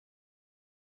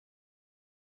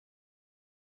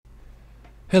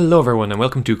Hello everyone and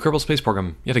welcome to Kerbal Space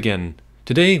Program yet again.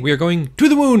 Today we are going to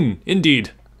the moon!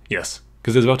 Indeed! Yes,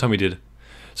 because it's about time we did.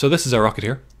 So this is our rocket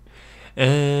here.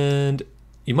 And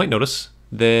you might notice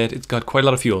that it's got quite a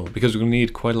lot of fuel because we're going to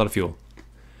need quite a lot of fuel.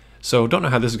 So don't know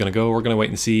how this is going to go. We're going to wait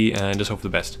and see and just hope for the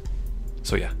best.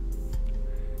 So yeah.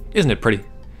 Isn't it pretty?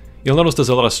 You'll notice there's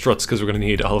a lot of struts because we're going to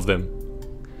need all of them.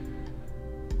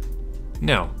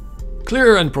 Now,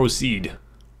 clear and proceed.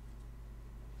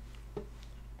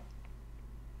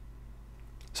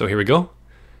 So here we go,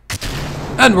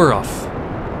 and we're off.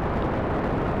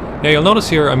 Now you'll notice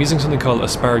here I'm using something called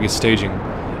asparagus staging.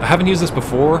 I haven't used this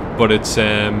before, but it's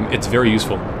very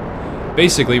useful.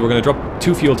 Basically, we're going to drop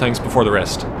 2 fuel tanks before the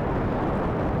rest.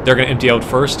 They're going to empty out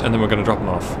first, and then we're going to drop them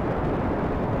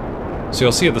off. So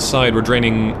you'll see at the side we're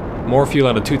draining more fuel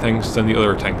out of 2 tanks than the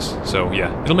other tanks. So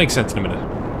yeah, it'll make sense in a minute.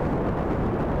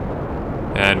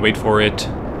 And wait for it.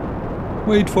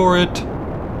 Wait for it.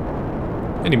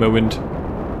 Any moment.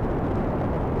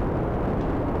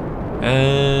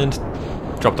 And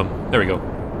drop them. There we go.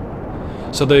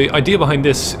 So the idea behind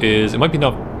this is,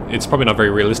 it's probably not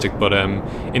very realistic, but in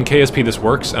KSP this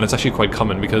works, and it's actually quite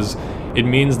common because it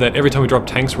means that every time we drop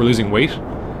tanks we're losing weight,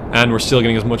 and we're still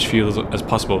getting as much fuel as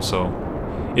possible,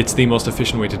 so it's the most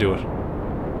efficient way to do it.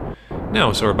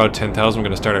 Now, so we're about 10,000, we're going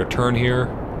to start our turn here.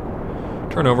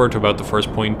 Turn over to about the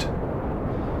first point,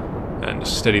 and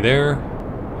steady there.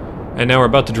 And now we're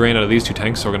about to drain out of these 2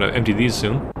 tanks, so we're going to empty these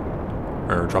soon.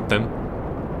 Or drop them.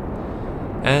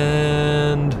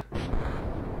 And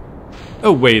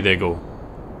away they go.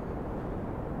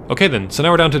 Okay then, so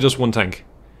now we're down to just 1 tank.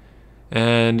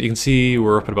 And you can see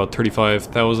we're up at about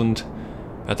 35,000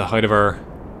 at the height of our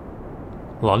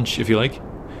launch, if you like.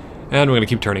 And we're going to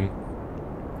keep turning.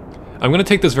 I'm going to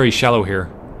take this very shallow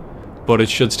here, but it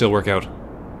should still work out.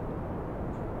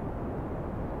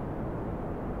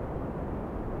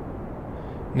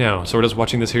 Now, so we're just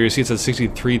watching this here, you see it's at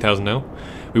 63,000 now.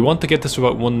 We want to get this to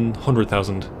about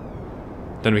 100,000.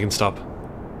 Then we can stop.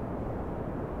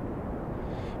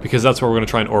 Because that's where we're going to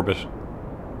try and orbit.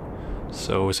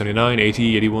 So 79,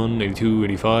 80, 81, 82,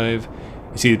 85.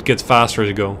 You see it gets faster as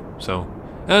you go. So,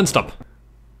 and stop.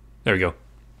 There we go.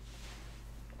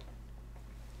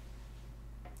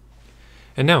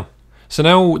 And now. So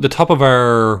now the top of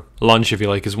our launch, if you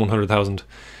like, is 100,000.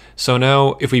 So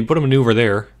now if we put a maneuver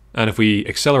there, and if we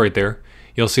accelerate there,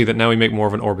 you'll see that now we make more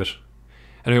of an orbit.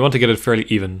 And we want to get it fairly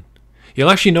even. You'll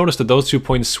actually notice that those 2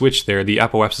 points switch there, the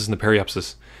apoapsis and the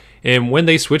periapsis. And when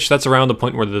they switch, that's around the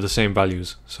point where they're the same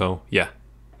values. So, yeah.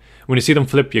 When you see them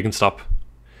flip, you can stop.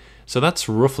 So that's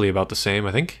roughly about the same,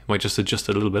 I think. Might just adjust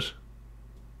it a little bit.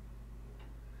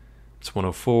 It's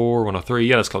 104, 103,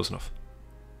 yeah, that's close enough.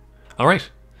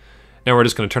 Alright. Now we're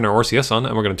just going to turn our RCS on,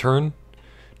 and we're going to turn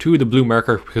to the blue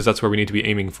marker, because that's where we need to be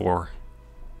aiming for.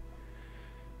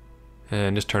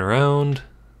 And just turn around.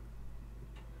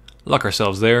 Lock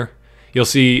ourselves there. You'll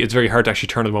see it's very hard to actually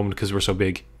turn at the moment because we're so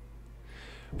big.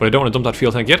 But I don't want to dump that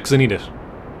fuel tank yet because I need it.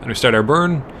 And we start our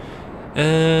burn.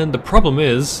 And the problem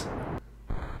is,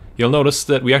 you'll notice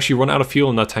that we actually run out of fuel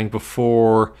in that tank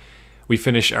before we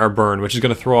finish our burn, which is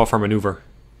going to throw off our maneuver.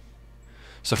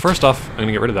 So first off, I'm going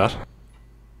to get rid of that.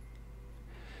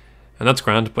 And that's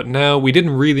grand, but now we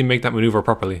didn't really make that maneuver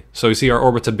properly. So you see our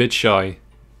orbit's a bit shy.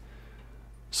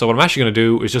 So what I'm actually going to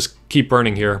do is just keep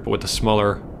burning here, but with a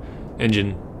smaller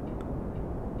engine.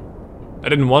 I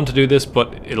didn't want to do this,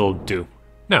 but it'll do.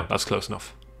 Now, that's close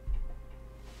enough.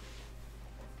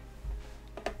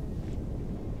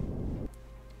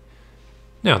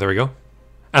 Now, there we go.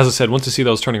 As I said, once you see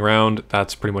those turning around,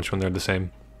 that's pretty much when they're the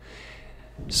same.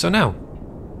 So now,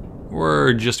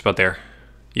 we're just about there.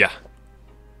 Yeah.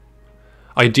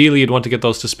 Ideally, you'd want to get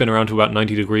those to spin around to about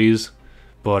 90 degrees,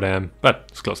 but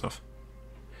it's close enough.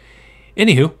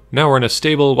 Anywho, now we're in a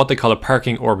stable, what they call a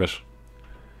parking orbit.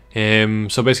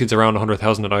 So basically it's around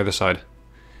 100,000 on either side.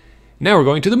 Now we're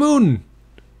going to the moon!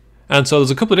 And so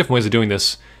there's a couple of different ways of doing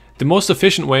this. The most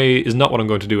efficient way is not what I'm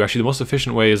going to do. Actually, the most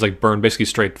efficient way is like burn basically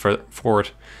straight for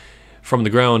it from the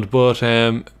ground. But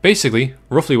basically,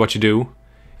 roughly what you do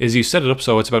is you set it up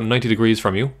so it's about 90 degrees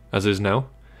from you, as it is now.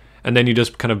 And then you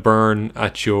just kind of burn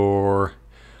at your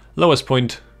lowest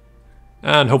point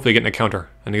and hopefully get an encounter.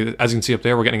 And as you can see up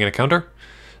there, we're getting an encounter.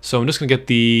 So I'm just going to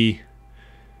get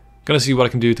gonna see what I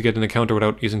can do to get an encounter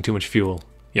without using too much fuel.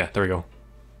 Yeah, there we go.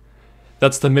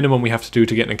 That's the minimum we have to do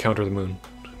to get an encounter of the moon.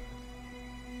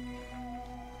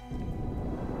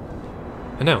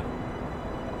 And now.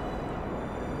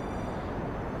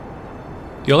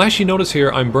 You'll actually notice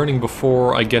here I'm burning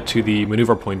before I get to the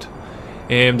maneuver point.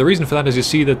 And the reason for that is you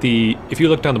see that if you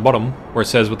look down the bottom where it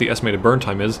says what the estimated burn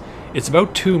time is, it's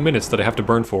about 2 minutes that I have to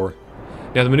burn for.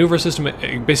 Now the maneuver system,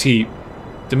 basically,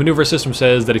 the maneuver system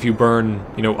says that if you burn,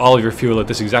 you know, all of your fuel at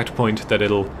this exact point, that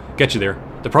it'll get you there.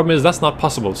 The problem is that's not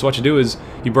possible. So what you do is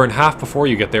you burn half before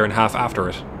you get there and half after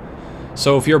it.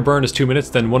 So if your burn is 2 minutes,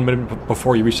 then 1 minute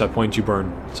before you reach that point, you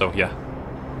burn. So yeah,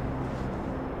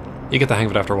 you get the hang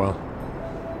of it after a while.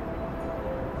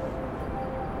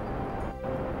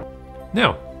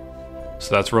 Now,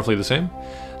 so that's roughly the same.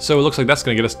 So it looks like that's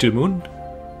going to get us to the moon.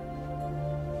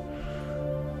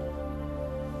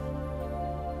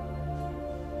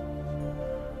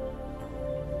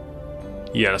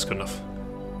 Yeah, that's good enough.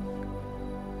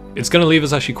 It's going to leave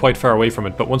us actually quite far away from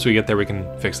it, but once we get there we can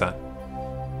fix that.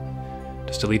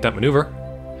 Just delete that maneuver.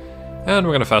 And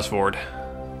we're going to fast forward.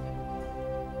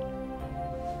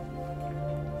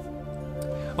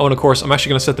 Oh, and of course, I'm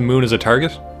actually going to set the moon as a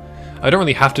target. I don't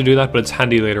really have to do that, but it's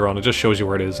handy later on. It just shows you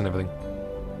where it is and everything.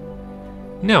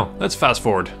 Now, let's fast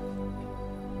forward.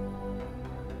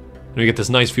 And we get this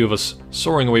nice view of us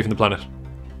soaring away from the planet.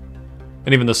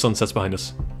 And even the sun sets behind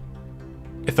us.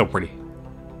 It's so pretty.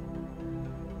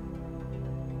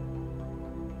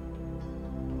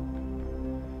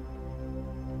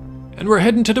 And we're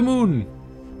heading to the moon!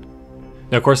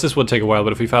 Now of course this will take a while,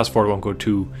 but if we fast forward it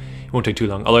won't take too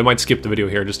long. Although I might skip the video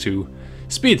here just to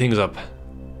speed things up.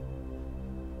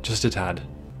 Just a tad.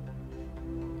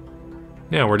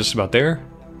 Now we're just about there.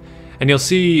 And you'll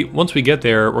see, once we get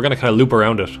there, we're going to kind of loop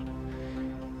around it.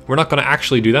 We're not going to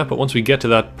actually do that, but once we get to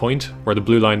that point where the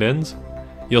blue line ends,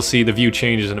 you'll see the view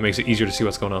changes and it makes it easier to see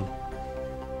what's going on.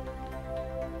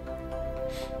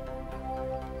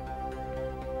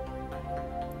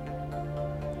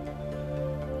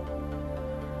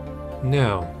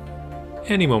 Now,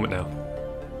 any moment now.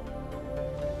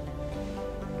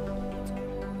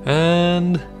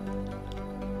 And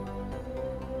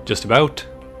just about.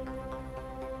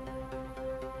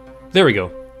 There we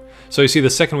go. So you see the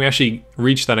second we actually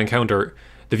reach that encounter,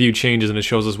 the view changes and it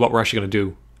shows us what we're actually going to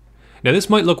do. Now this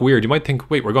might look weird, you might think,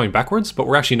 wait, we're going backwards? But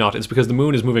we're actually not, it's because the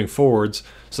moon is moving forwards,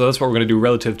 so that's what we're going to do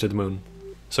relative to the moon.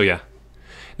 So yeah.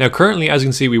 Now currently, as you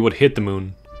can see, we would hit the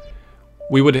moon.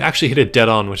 We would actually hit it dead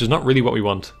on, which is not really what we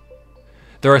want.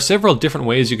 There are several different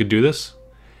ways you could do this.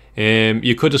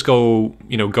 You could just go,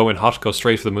 go in hot, go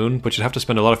straight for the moon, but you'd have to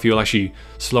spend a lot of fuel actually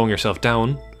slowing yourself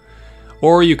down.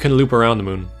 Or you can loop around the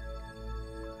moon.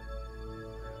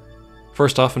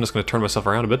 First off, I'm just going to turn myself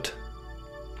around a bit.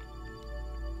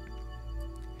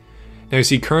 Now you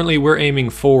see, currently we're aiming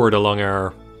forward along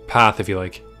our path, if you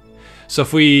like. So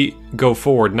if we go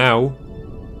forward now,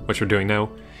 which we're doing now,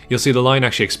 you'll see the line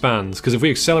actually expands, because if we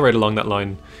accelerate along that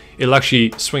line, it'll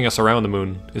actually swing us around the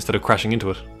moon instead of crashing into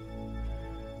it.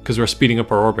 Because we're speeding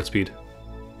up our orbit speed.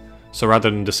 So rather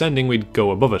than descending, we'd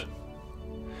go above it.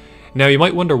 Now you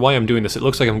might wonder why I'm doing this. It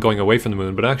looks like I'm going away from the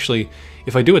moon, but actually,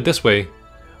 if I do it this way,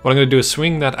 what I'm going to do is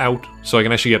swing that out so I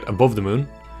can actually get above the moon.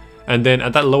 And then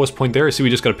at that lowest point there, see we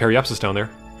just got a periapsis down there.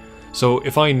 So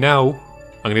if I now,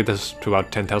 I'm going to get this to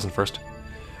about 10,000 first.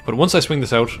 But once I swing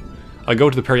this out, I go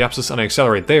to the periapsis and I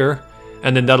accelerate there,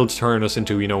 and then that'll turn us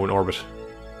into, an orbit.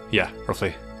 Yeah,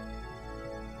 roughly.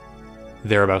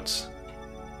 Thereabouts.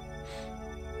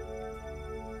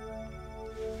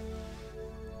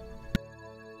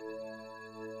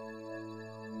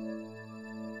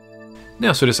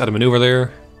 Now, so just add a maneuver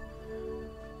there.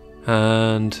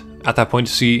 And at that point,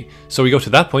 see, so we go to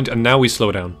that point and now we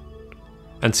slow down.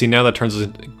 And see, now that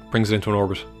brings it into an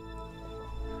orbit.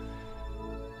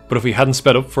 But if we hadn't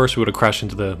sped up first, we would have crashed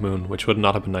into the moon, which would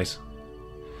not have been nice.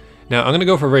 Now, I'm going to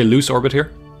go for a very loose orbit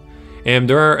here.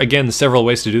 There are, again, several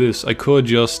ways to do this. I could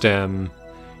just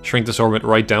shrink this orbit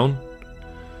right down.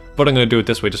 But I'm going to do it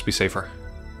this way, just to be safer.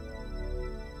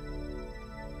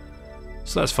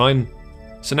 So that's fine.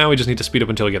 So now we just need to speed up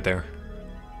until we get there.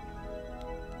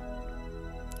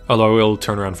 Although I will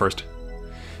turn around first.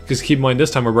 Because keep in mind,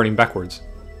 this time we're burning backwards.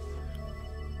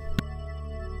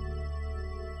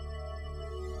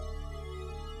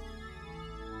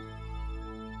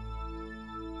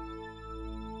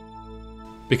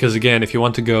 Because again, if you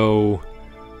want to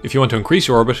increase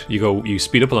your orbit, you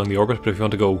speed up along the orbit, but if you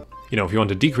want to go, if you want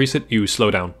to decrease it, you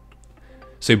slow down.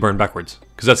 So you burn backwards,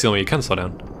 because that's the only way you can slow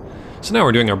down. So now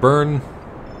we're doing our burn.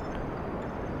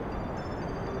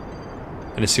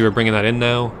 And you see we're bringing that in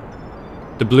now.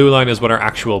 The blue line is what our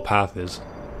actual path is.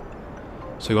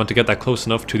 So we want to get that close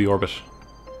enough to the orbit.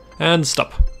 And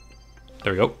stop.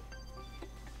 There we go.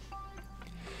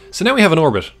 So now we have an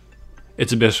orbit.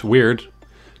 It's a bit weird,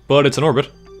 but it's an orbit.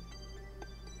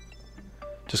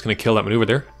 Just going to kill that maneuver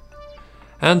there.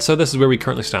 And so this is where we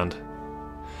currently stand.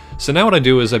 So now what I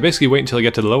do is I basically wait until I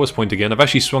get to the lowest point again. I've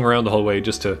actually swung around the whole way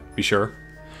just to be sure.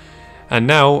 And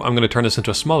now I'm going to turn this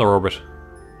into a smaller orbit.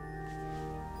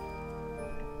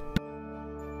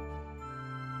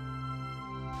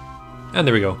 And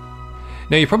there we go.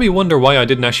 Now you probably wonder why I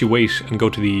didn't actually wait and go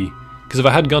to the... Because if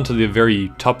I had gone to the very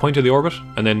top point of the orbit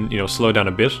and then, you know, slowed down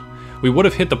a bit, we would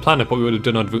have hit the planet, but we would have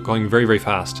done it going very, very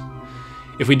fast.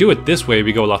 If we do it this way,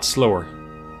 we go a lot slower.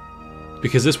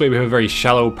 Because this way we have a very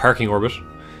shallow parking orbit,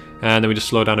 and then we just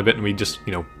slow down a bit and we just,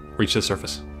 you know, reach the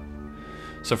surface.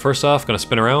 So first off, gonna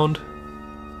spin around.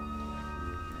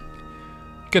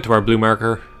 Get to our blue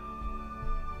marker.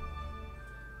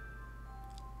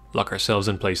 Lock ourselves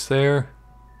in place there.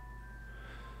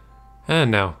 And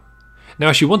now. Now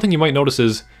actually one thing you might notice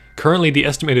is currently the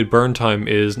estimated burn time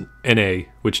is NA,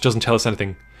 which doesn't tell us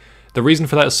anything. The reason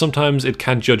for that is sometimes it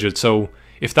can't judge it, so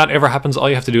if that ever happens, all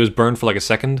you have to do is burn for like a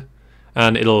second,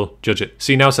 and it'll judge it.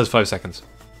 See, now it says 5 seconds.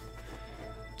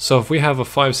 So if we have a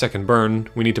 5-second burn,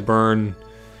 we need to burn...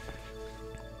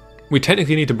 We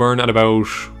technically need to burn at about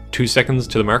 2 seconds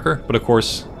to the marker, but of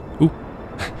course... Ooh!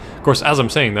 Of course, as I'm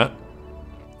saying that,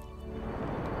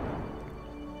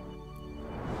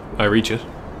 I reach it.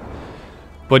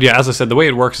 But yeah, as I said, the way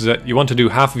it works is that you want to do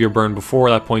half of your burn before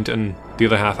that point and the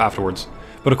other half afterwards.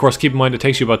 But of course, keep in mind it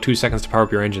takes you about 2 seconds to power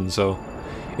up your engine, so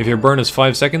if your burn is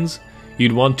 5 seconds,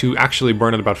 you'd want to actually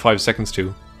burn at about 5 seconds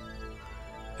too.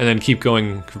 And then keep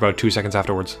going for about 2 seconds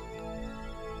afterwards.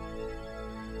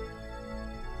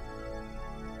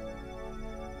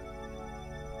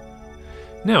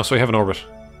 Now, so we have an orbit.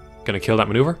 Gonna kill that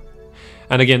maneuver.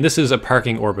 And again, this is a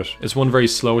parking orbit. It's one very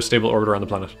slow, stable orbit around the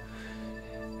planet.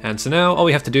 And so now all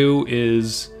we have to do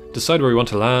is decide where we want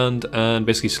to land and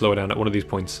basically slow down at one of these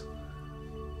points.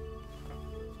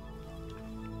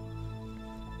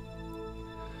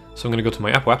 So I'm going to go to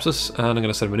my apoapsis and I'm going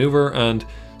to set a maneuver and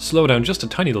slow down just a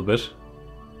tiny little bit.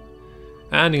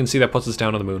 And you can see that puts us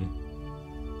down on the moon.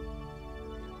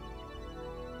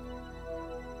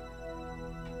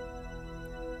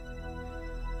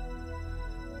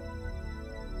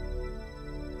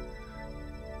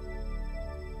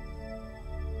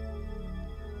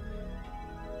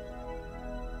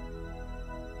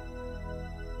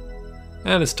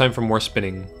 And it's time for more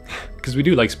spinning, because we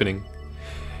do like spinning.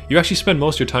 You actually spend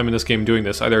most of your time in this game doing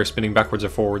this, either spinning backwards or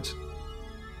forwards.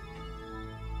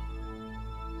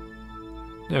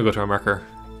 Now go to our marker.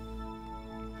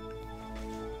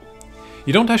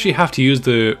 You don't actually have to use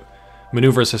the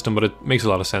maneuver system, but it makes a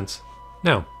lot of sense.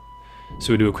 Now,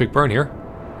 so we do a quick burn here.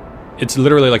 It's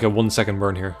literally like a 1-second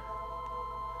burn here.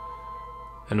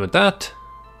 And with that,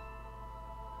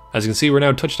 as you can see, we're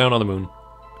now touched down on the moon.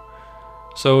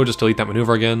 So just delete that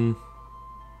maneuver again.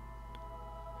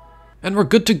 And we're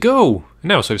good to go!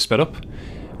 Now, so we've sped up.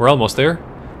 We're almost there.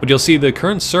 But you'll see the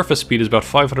current surface speed is about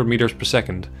 500 meters per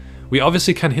second. We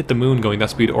obviously can't hit the moon going that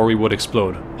speed or we would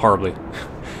explode horribly.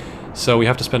 So we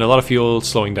have to spend a lot of fuel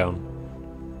slowing down.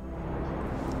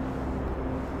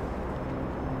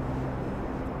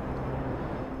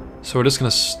 So we're just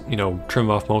gonna, you know,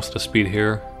 trim off most of the speed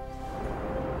here.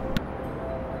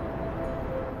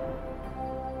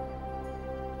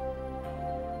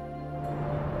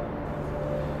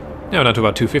 Now down to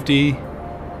about 250.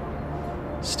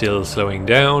 Still slowing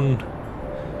down.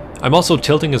 I'm also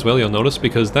tilting as well, you'll notice,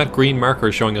 because that green marker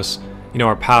is showing us, you know,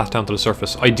 our path down to the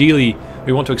surface. Ideally,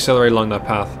 we want to accelerate along that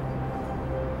path.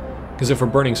 Because if we're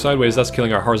burning sideways, that's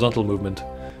killing our horizontal movement.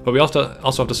 But we also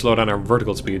have to slow down our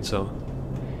vertical speed, so...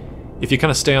 If you kind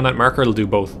of stay on that marker, it'll do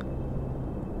both.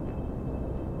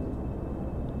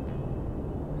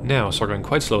 Now, so we're going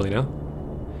quite slowly now.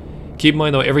 Keep in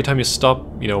mind though, every time you stop,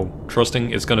 you know,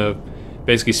 thrusting, it's gonna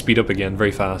basically speed up again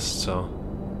very fast, so...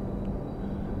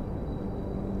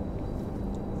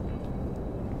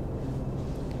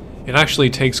 It actually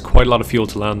takes quite a lot of fuel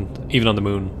to land, even on the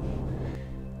moon.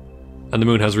 And the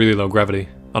moon has really low gravity.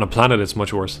 On a planet it's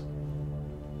much worse.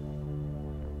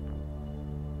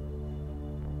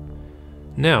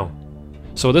 Now,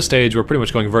 so at this stage we're pretty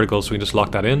much going vertical, so we can just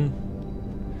lock that in.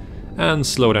 And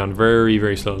slow down very,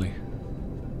 very slowly.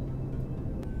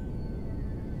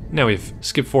 Now we've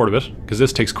skipped forward a bit, because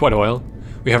this takes quite a while.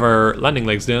 We have our landing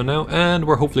legs down now, and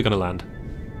we're hopefully going to land.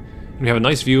 And we have a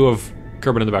nice view of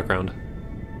Kerbal in the background.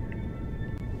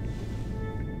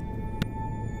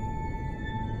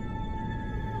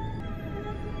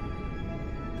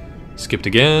 Skipped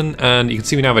again, and you can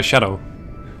see we now have a shadow,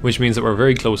 which means that we're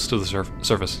very close to the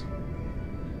surface.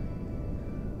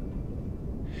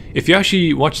 If you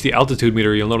actually watch the altitude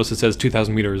meter, you'll notice it says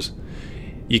 2,000 meters.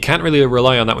 You can't really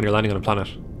rely on that when you're landing on a planet.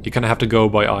 You kind of have to go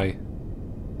by eye.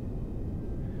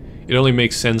 It only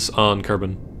makes sense on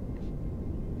Kerbal.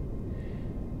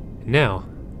 Now.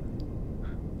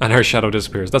 And our shadow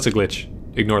disappears. That's a glitch.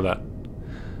 Ignore that.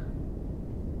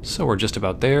 So we're just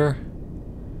about there.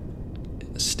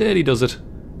 Steady does it.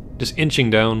 Just inching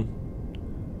down.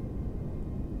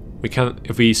 We can't,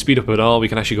 if we speed up at all, we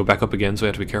can actually go back up again, so we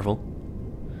have to be careful.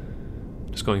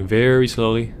 Just going very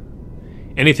slowly.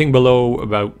 Anything below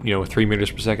about, 3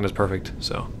 meters per second is perfect,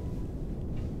 so.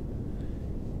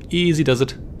 Easy does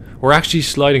it. We're actually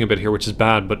sliding a bit here, which is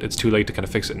bad, but it's too late to kind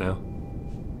of fix it now.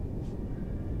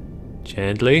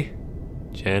 Gently.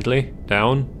 Gently.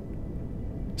 Down.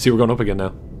 See, we're going up again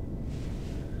now.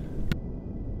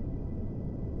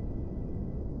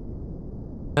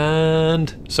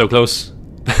 And so close.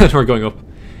 And we're going up.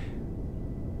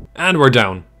 And we're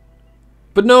down.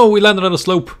 But no, we landed on a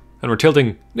slope. And we're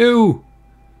tilting. No!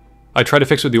 I tried to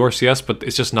fix it with the RCS, but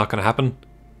it's just not going to happen.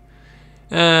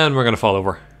 And we're going to fall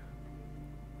over.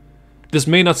 This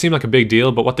may not seem like a big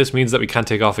deal, but what this means is that we can't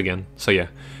take off again. So yeah,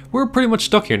 we're pretty much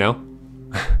stuck here now.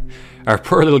 Our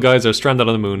poor little guys are stranded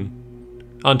on the moon.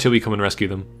 Until we come and rescue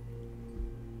them.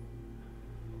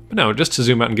 But now, just to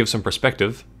zoom out and give some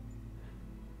perspective.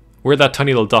 We're that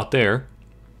tiny little dot there.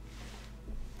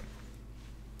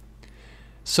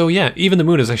 So yeah, even the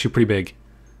moon is actually pretty big.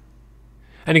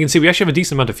 And you can see we actually have a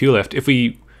decent amount of fuel left. If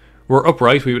we were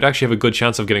upright, we would actually have a good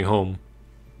chance of getting home.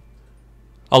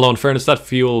 Although in fairness, that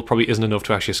fuel probably isn't enough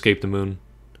to actually escape the moon.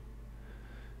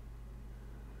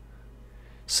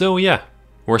 So yeah,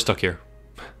 we're stuck here.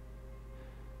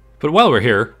 But while we're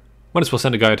here, might as well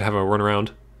send a guy to have a run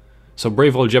around. So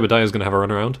brave old Jebediah is going to have a run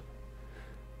around.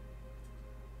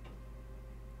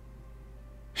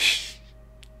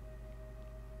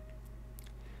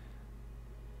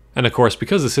 And of course,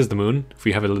 because this is the moon, if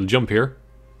we have a little jump here,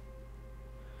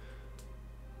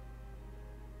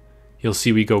 you'll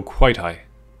see we go quite high.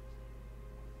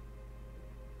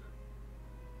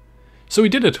 So we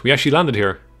did it! We actually landed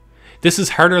here. This is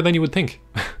harder than you would think.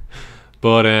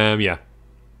 But, yeah.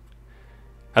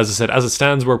 As I said, as it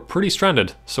stands, we're pretty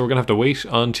stranded. So we're going to have to wait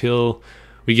until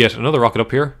we get another rocket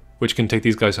up here, which can take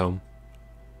these guys home.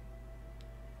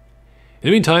 In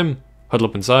the meantime, huddle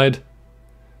up inside.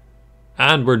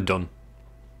 And we're done.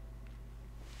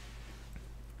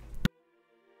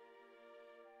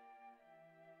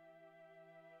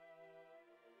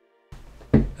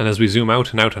 And as we zoom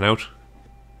out and out and out,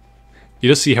 you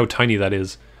just see how tiny that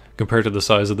is compared to the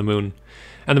size of the moon.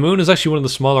 And the moon is actually one of the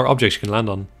smaller objects you can land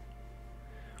on.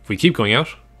 If we keep going out,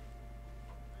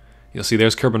 you'll see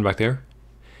there's Kerbal back there.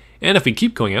 And if we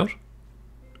keep going out,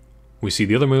 we see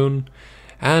the other moon,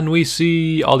 and we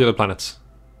see all the other planets.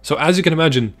 So as you can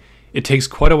imagine, it takes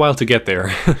quite a while to get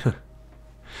there.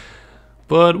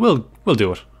 But we'll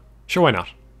do it. Sure, why not?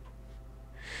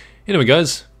 Anyway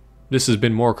guys, this has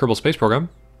been more Kerbal Space Program.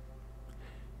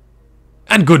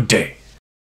 And good day!